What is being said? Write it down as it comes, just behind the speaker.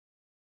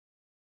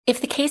If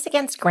the case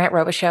against Grant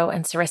Robichaux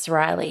and Sarissa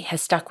Riley has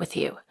stuck with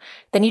you,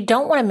 then you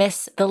don't want to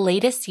miss the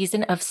latest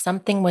season of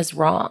Something Was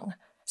Wrong.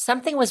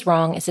 Something Was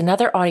Wrong is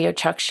another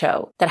audiochuck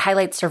show that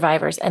highlights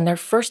survivors and their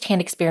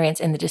firsthand experience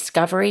in the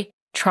discovery,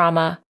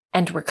 trauma,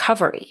 and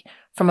recovery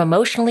from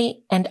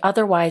emotionally and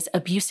otherwise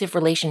abusive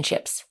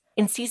relationships.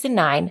 In Season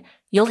 9,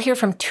 you'll hear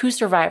from 2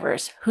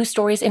 survivors whose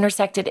stories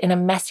intersected in a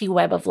messy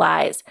web of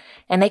lies,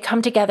 and they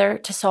come together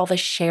to solve a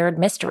shared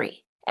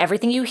mystery.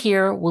 Everything you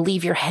hear will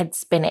leave your head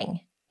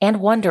spinning and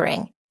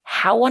wondering,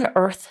 how on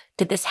earth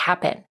did this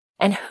happen?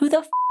 And who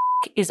the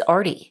is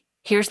Artie?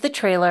 Here's the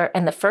trailer,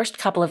 and the first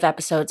couple of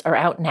episodes are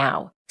out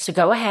now. So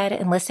go ahead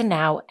and listen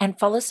now and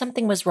follow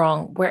Something Was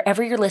Wrong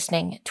wherever you're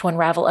listening to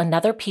unravel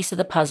another piece of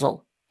the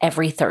puzzle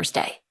every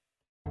Thursday.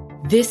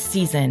 This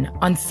season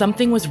on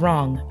Something Was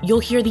Wrong,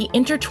 you'll hear the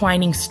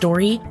intertwining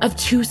story of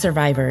 2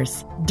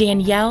 survivors,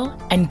 Danielle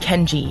and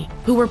Kenji,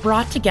 who were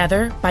brought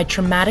together by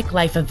traumatic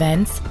life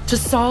events to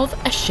solve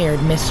a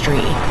shared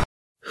mystery.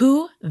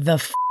 Who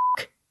the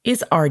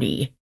is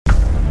Artie?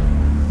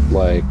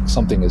 Like,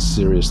 something is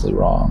seriously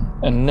wrong.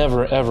 And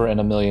never, ever in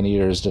a million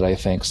years did I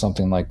think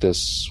something like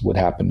this would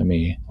happen to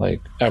me,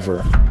 like,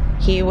 ever.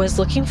 He was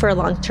looking for a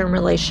long-term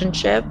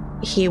relationship.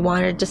 He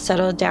wanted to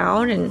settle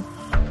down, and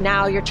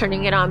now you're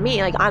turning it on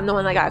me. Like, I'm the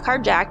one that got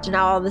carjacked, and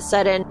now all of a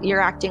sudden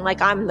you're acting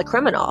like I'm the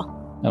criminal.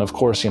 And of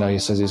course, he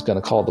says he's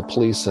going to call the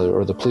police,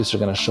 or the police are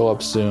going to show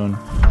up soon.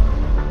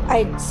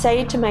 I'd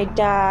say to my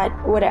dad,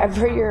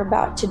 whatever you're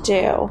about to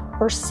do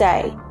or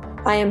say,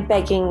 I am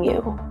begging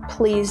you,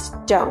 please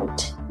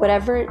don't.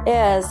 Whatever it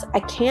is, I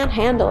can't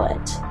handle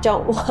it.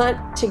 Don't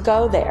want to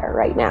go there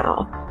right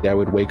now. I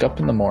would wake up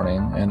in the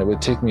morning, and it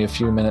would take me a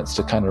few minutes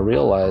to kind of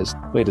realize,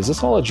 wait, is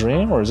this all a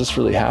dream, or is this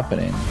really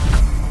happening?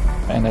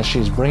 And as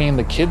she's bringing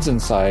the kids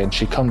inside,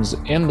 she comes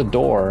in the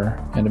door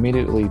and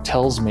immediately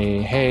tells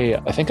me, hey,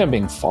 I think I'm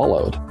being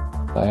followed.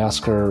 I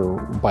ask her,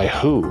 by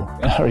who?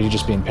 Are you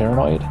just being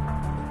paranoid?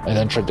 I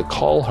then tried to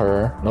call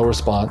her, no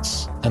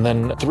response. And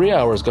then 3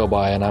 hours go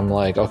by and I'm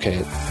like,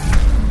 okay,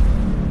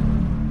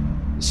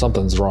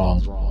 something's wrong.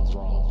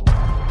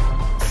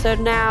 So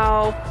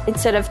now,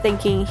 instead of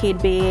thinking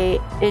he'd be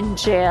in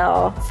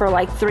jail for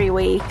like 3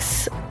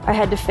 weeks, I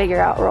had to figure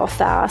out real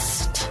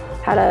fast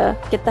how to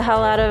get the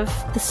hell out of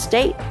the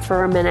state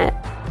for a minute.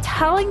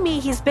 Telling me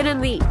he's been in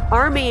the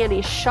army and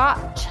he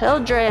shot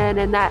children,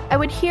 and that I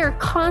would hear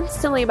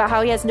constantly about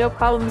how he has no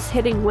problems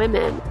hitting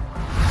women.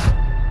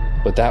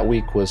 But that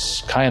week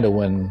was kind of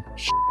when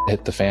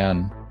hit the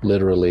fan,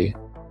 literally.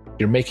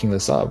 You're making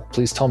this up.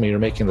 Please tell me you're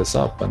making this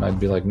up. And I'd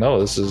be like,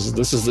 no, this is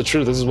the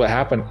truth. This is what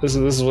happened. This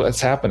is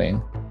what's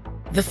happening.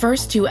 The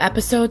first 2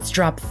 episodes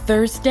drop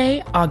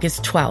Thursday,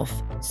 August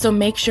 12th. So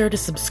make sure to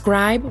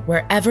subscribe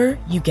wherever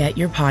you get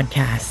your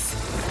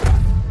podcasts.